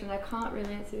your question, I can't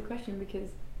really answer the question because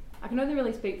I can only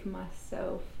really speak for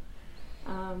myself,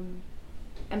 and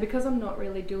because I'm not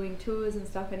really doing tours and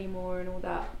stuff anymore and all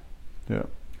that,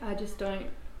 I just don't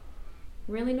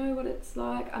really know what it's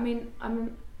like. I mean,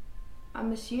 I'm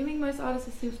assuming most artists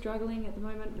are still struggling at the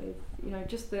moment with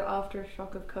just the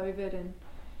aftershock of COVID and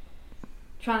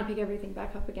trying to pick everything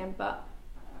back up again, but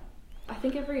I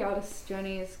think every artist's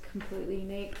journey is completely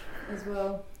unique as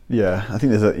well. I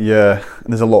think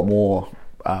there's a lot more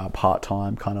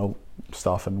part-time kind of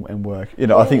stuff and work. You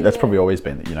know, I think that's probably always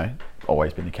been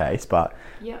the case. But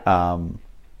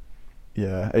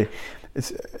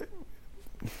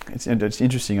it's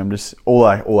interesting. I'm just all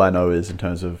I know is in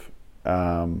terms of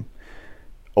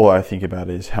all I think about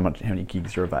is how many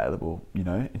gigs are available. You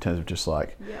know, in terms of just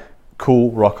like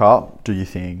cool, rock up, do your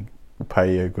thing, we'll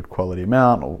pay you a good quality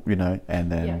amount, or you know,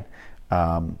 and then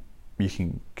you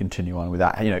can continue on with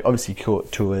that. You know, obviously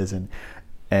tours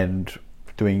and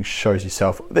doing shows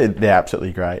yourself, they're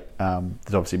absolutely great.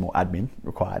 There's obviously more admin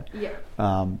required.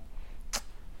 But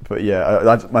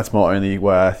that's my only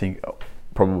way. I think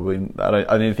probably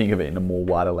I need to think of it in a more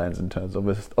wider lens in terms of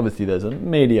obviously there's a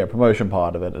media promotion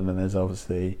part of it, and then there's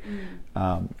obviously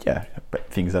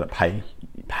things that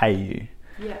pay you.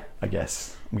 I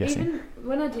guess I'm guessing. Even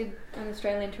when I did an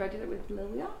Australian tour, I did it with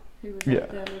Lilia, who was at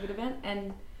the Livid event,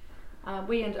 and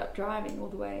we ended up driving all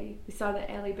the way. We started at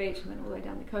Airlie Beach and then all the way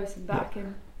down the coast and back,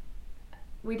 and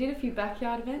we did a few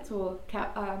backyard events or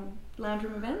lounge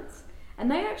room events,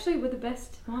 and they actually were the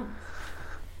best ones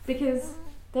because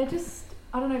they're just,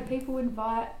 I don't know, people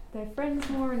invite their friends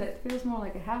more, and it feels more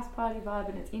like a house party vibe,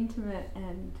 and it's intimate.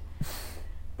 And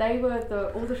they were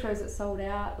all the shows that sold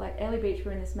out. Like Airlie Beach,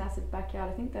 were in this massive backyard.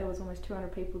 I think there was almost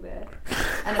 200 people there,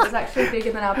 and it was actually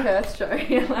bigger than our Perth show.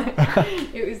 It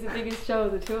was the biggest show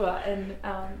of the tour, and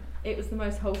it was the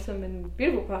most wholesome and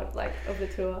beautiful part of the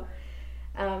tour.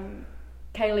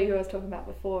 Kaylee, who I was talking about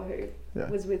before, who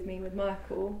was with me with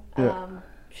Michael,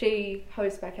 she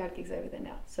hosts backyard gigs over there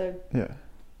now. So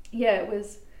it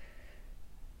was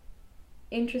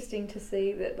interesting to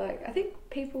see that, like, I think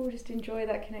people just enjoy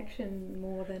that connection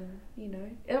more than, you know,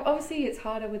 obviously it's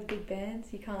harder with big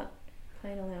bands. You can't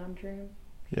play in a lounge room.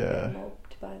 You get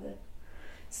mobbed by the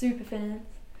super fans.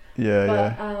 I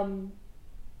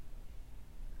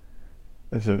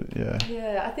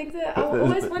think that I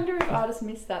always wonder if artists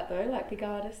miss that though, like big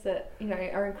artists that, you know,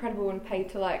 are incredible and paid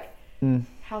to like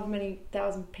how many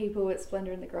thousand people at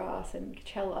Splendor in the Grass and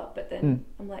Coachella, but then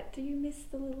I'm like, do you miss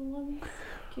the little ones?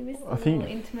 Do you miss the little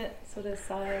intimate sort of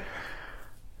side?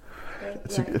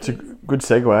 It's a good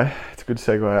segue. It's a good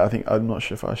segue. I think, I'm not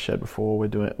sure if I shared before, we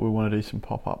want to do some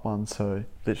pop-up ones, so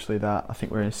literally that. I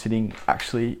think we're sitting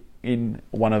actually in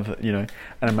one of the, you know,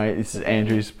 and this is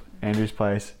Andrew's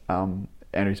place.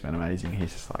 Andrew's been amazing.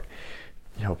 He's just like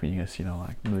helping us, you know,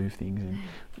 like move things and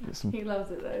get some he loves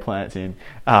it though. Plants in.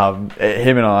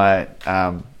 Him and I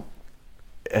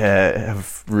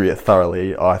have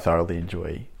really I thoroughly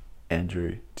enjoy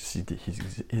Andrew, just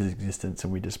his existence,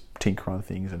 and we just tinker on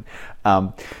things. And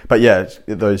but yeah,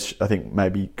 those, I think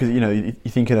maybe because, you know, you're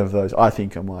thinking of those.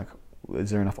 I'm like, is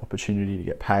there enough opportunity to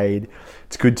get paid?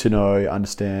 It's good to know,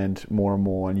 understand more and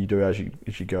more, and you do as you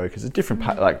go, because it's different.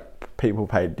 Like people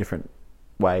pay different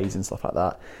ways and stuff like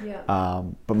that.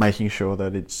 But making sure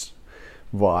that it's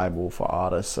viable for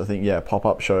artists, I think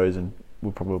pop-up shows and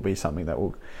will probably be something that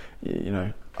will, you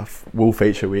know, we'll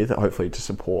feature with, hopefully, to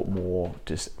support more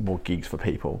gigs for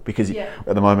people, because at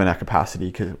the moment our capacity,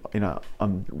 because, you know,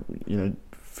 I'm, you know,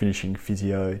 finishing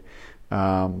physio,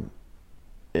 you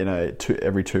know,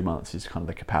 every 2 months is kind of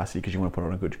the capacity, because you want to put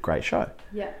on a great show.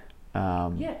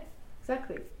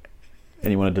 Exactly.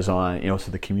 And you want to design, you know,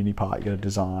 also the community part, you got to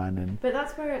design. But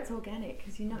that's where it's organic,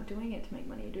 because you're not doing it to make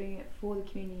money, you're doing it for the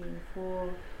community and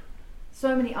for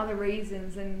so many other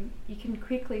reasons, and you can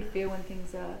quickly feel when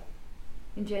things are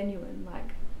ingenuine.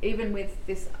 Like even with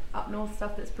this up north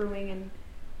stuff that's brewing and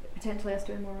potentially us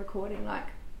doing more recording, like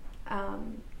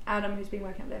Adam, who's been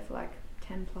working up there for like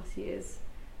 10 plus years,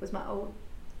 was my old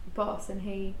boss, and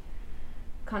he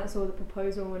kind of saw the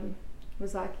proposal and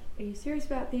was like, are you serious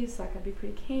about this? Like, I'd be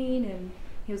pretty keen. And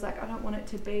he was like, I don't want it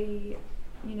to be,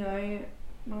 you know,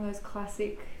 one of those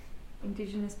classic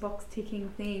Indigenous box ticking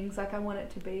things. Like, I want it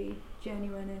to be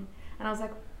genuine. And I was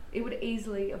like, it would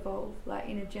easily evolve, like,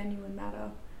 in a genuine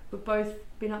matter. We've both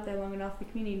been up there long enough, the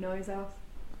community knows us.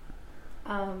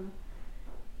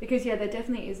 Because there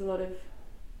definitely is a lot of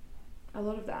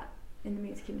that in the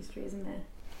music industry, isn't there?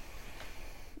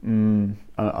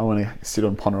 I want to sit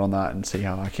and ponder on that and see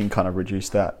how I can kind of reduce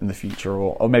that in the future,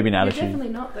 or maybe an attitude. Definitely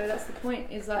not, though. That's the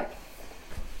point. Is like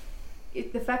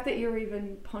the fact that you're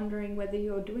even pondering whether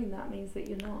you're doing that means that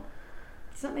you're not.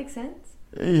 Does that make sense?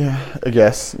 Yeah, I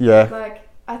guess. Yeah. Like,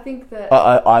 I think that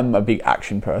I'm a big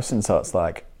action person, so it's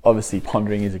like, obviously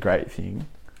pondering is a great thing.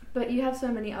 But you have so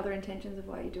many other intentions of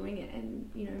why you're doing it, and,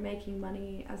 you know, making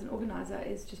money as an organizer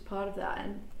is just part of that,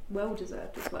 and well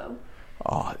deserved as well.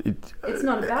 It's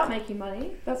not about making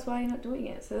money. That's why you're not doing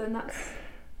it. So then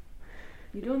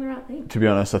you're doing the right thing. To be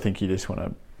honest, I think you just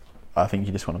want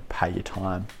to pay your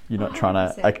time. You're not 100%. Trying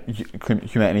to like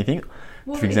accumulate anything.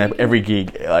 Well, for example, every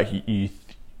gig, like you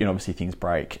know, obviously things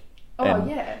break. Oh, and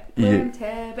yeah. Wear and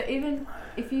tear. But even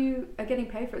if you are getting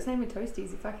paid for it, same with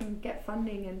Toasties, if I can get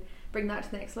funding and bring that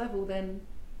to the next level, then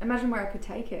imagine where I could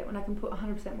take it when I can put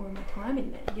 100% more of my time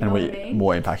in there. You know what I mean?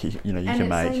 More impact you can make.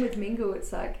 And same with Mingle.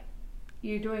 It's like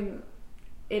you're doing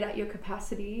it at your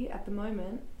capacity at the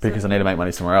moment. Because I need to make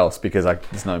money somewhere else because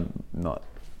there's not.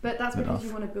 But that's because enough.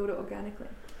 you want to build it organically.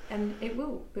 And it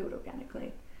will build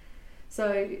organically.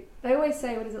 So they always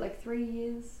say, what is it, like 3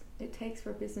 years it takes for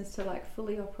a business to like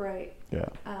fully operate,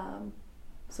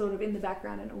 sort of in the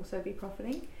background and also be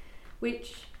profiting,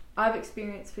 which I've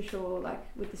experienced for sure. Like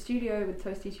with the studio, with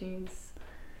Toasty Tunes,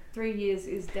 3 years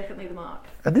is definitely the mark.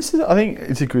 And I think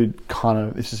it's a great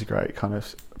kind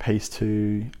of piece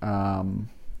to.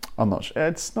 I'm not sure.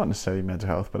 It's not necessarily mental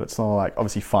health, but it's not like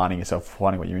obviously finding yourself,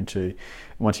 finding what you're into. And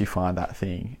once you find that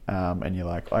thing, and you're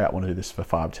like, I want to do this for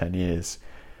 5-10 years,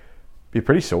 be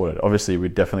pretty sorted. Obviously, we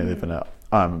definitely live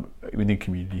in within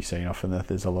community scene. Often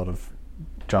there's a lot of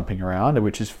jumping around,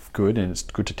 which is good, and it's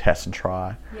good to test and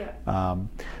try. Yeah.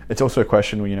 It's also a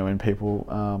question, when people,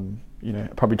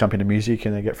 probably jump into music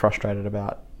and they get frustrated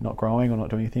about not growing or not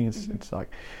doing anything. It's like,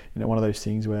 one of those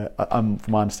things where, from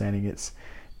my understanding, it's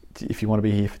if you want to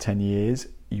be here for 10 years,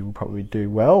 you will probably do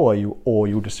well, or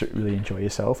you'll just really enjoy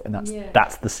yourself, and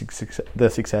that's the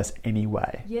success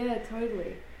anyway. Yeah,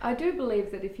 totally. I do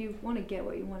believe that if you want to get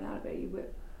what you want out of it, you will.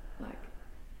 Like,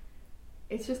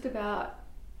 it's just about.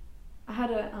 I had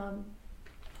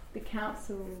the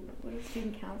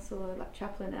student council, like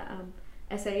chaplain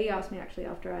at SAE asked me actually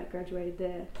after I graduated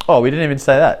there. Oh, we didn't even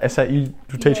say that. You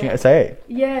were teaching at SAE?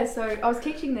 Yeah, so I was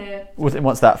teaching there.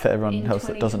 What's that for everyone else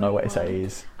that doesn't know what SAE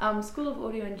is? School of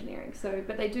Audio Engineering.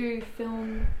 But they do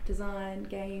film, design,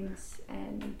 games,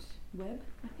 and web,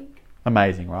 I think.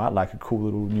 Amazing, right? Like a cool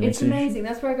little new It's institution. amazing.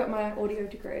 That's where I got my audio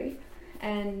degree,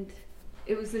 and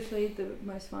it was literally the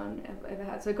most fun I've ever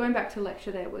had. So going back to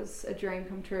lecture there was a dream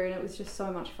come true, and it was just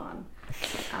so much fun.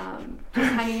 Just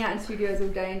hanging out in studios all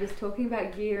day and just talking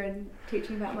about gear and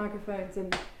teaching about microphones,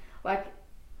 and like,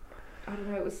 I don't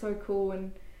know, it was so cool.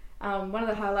 And one of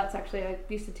the highlights actually, I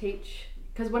used to teach,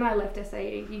 because when I left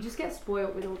SAE, you just get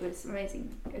spoiled with all this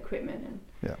amazing equipment,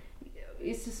 and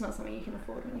it's just not something you can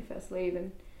afford when you first leave,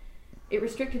 and it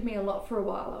restricted me a lot for a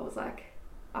while. I was like,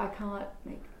 I can't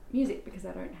make music because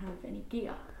I don't have any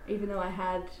gear, even though I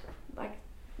had like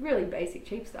really basic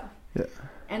cheap stuff. Yeah.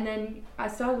 And then I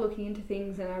started looking into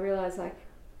things, and I realised like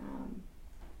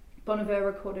Bon Iver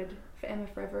recorded for Emma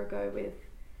forever ago with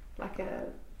like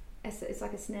it's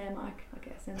like a snare mic, like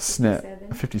a snare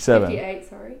 57. 58,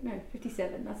 sorry. No,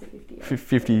 57, that's a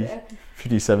 58.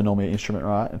 57 normally an instrument,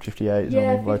 right? And 58 is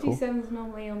normally vocal. 57 is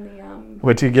normally on the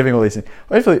We're giving all these things.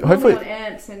 Hopefully on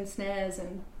amps and snares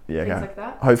and things like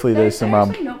that. Hopefully there's some they're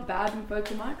actually not bad in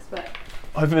vocal mics, but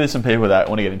hopefully there's some people that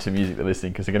want to get into music that are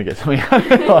listening, because they're going to get something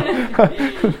out of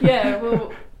it. Yeah,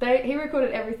 well, he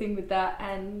recorded everything with that,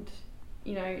 and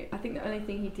I think the only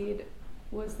thing he did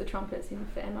was the trumpets in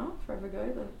For Emma forever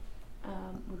ago,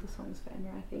 the songs for Emma,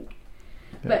 I think.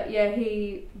 Yeah. But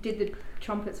he did the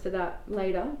trumpets for that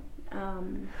later.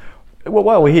 Well,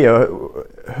 while we're here,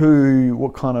 who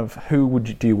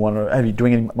do you want to? Have you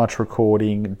doing any much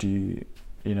recording? Do you?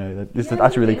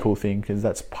 That's a really cool thing, because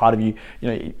that's part of you.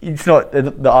 It's not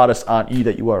the artists aren't you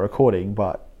that you are recording,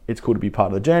 but it's cool to be part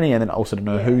of the journey, and then also to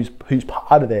know who's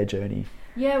part of their journey.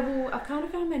 Yeah, well, I've kind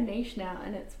of found my niche now,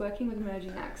 and it's working with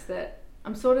emerging acts that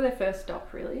I'm sort of their first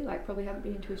stop, really. Like, probably haven't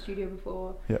been into a studio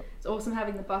before. Yep. It's awesome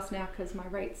having the bus now, because my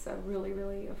rates are really,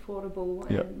 really affordable,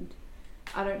 and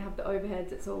I don't have the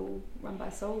overheads. It's all run by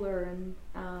solar, and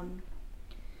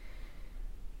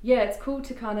it's cool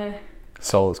to kind of.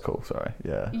 Solar's cool. Sorry.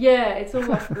 Yeah. Yeah, it's all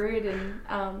off grid,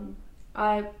 and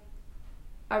I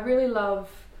really love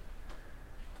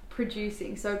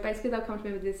producing. So basically, they'll come to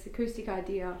me with this acoustic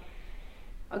idea.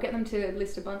 I'll get them to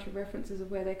list a bunch of references of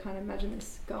where they kind of imagine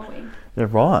this going. Yeah,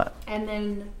 right. And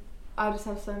then I just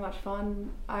have so much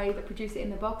fun. I either produce it in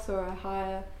the box, or I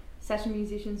hire session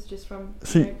musicians just from.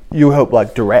 So you help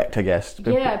like direct, I guess.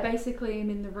 Yeah, basically I'm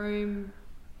in the room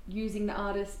using the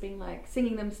artist, being like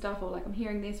singing them stuff, or like I'm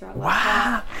hearing this, or I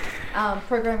like that.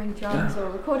 Programming drums or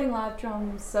recording live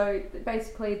drums. So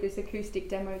basically this acoustic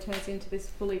demo turns into this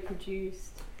fully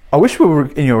produced. I wish we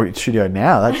were in your studio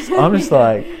now. I'm just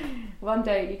like. One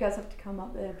day you guys have to come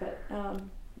up there, but I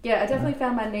definitely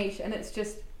found my niche, and it's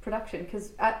just production,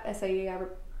 because at SAE I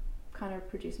kind of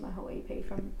produced my whole EP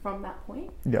from that point.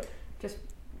 Yeah. Just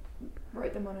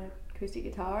wrote them on an acoustic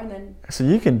guitar, and then. So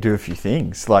you can do a few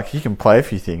things, like you can play a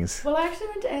few things. Well, I actually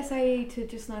went to SAE to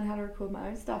just learn how to record my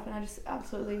own stuff, and I just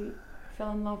absolutely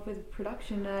fell in love with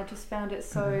production, and I just found it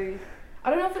so. I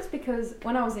don't know if it's because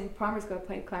when I was in primary school I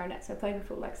played clarinet, so I played in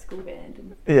full like school band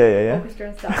and Yeah. orchestra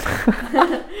and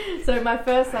stuff. So my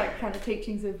first like kind of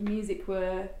teachings of music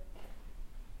were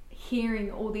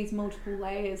hearing all these multiple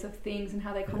layers of things and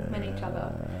how they complement each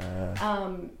other.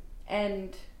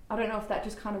 And I don't know if that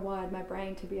just kind of wired my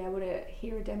brain to be able to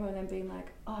hear a demo and then being like,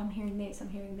 oh, I'm hearing this,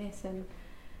 and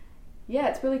yeah,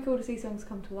 it's really cool to see songs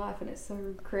come to life, and it's so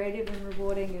creative and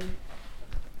rewarding. And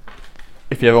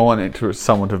if you ever want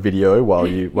someone to video while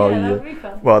that would be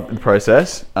fun. while in the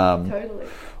process, Totally.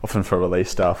 often for release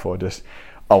stuff or just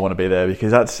I want to be there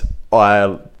because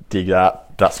I dig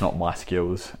that. That's not my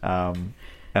skills, and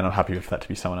I'm happy for that to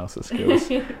be someone else's skills.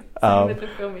 Same with the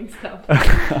filming stuff.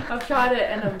 I've tried it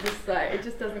and I'm just like, it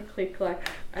just doesn't click like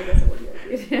I guess audio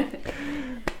did.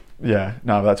 Yeah,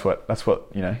 no, that's what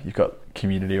you've got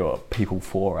community or people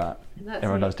for at.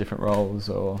 Everyone does different roles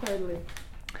or. Totally.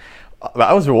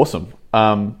 That was awesome.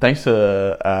 Thanks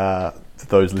to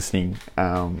those listening,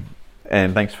 and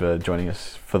thanks for joining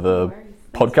us for the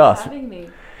podcast. Thanks for having me.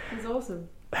 It was awesome.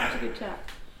 Such a good chat.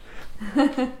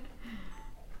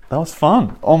 That was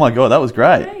fun. Oh my god, that was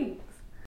great. Great.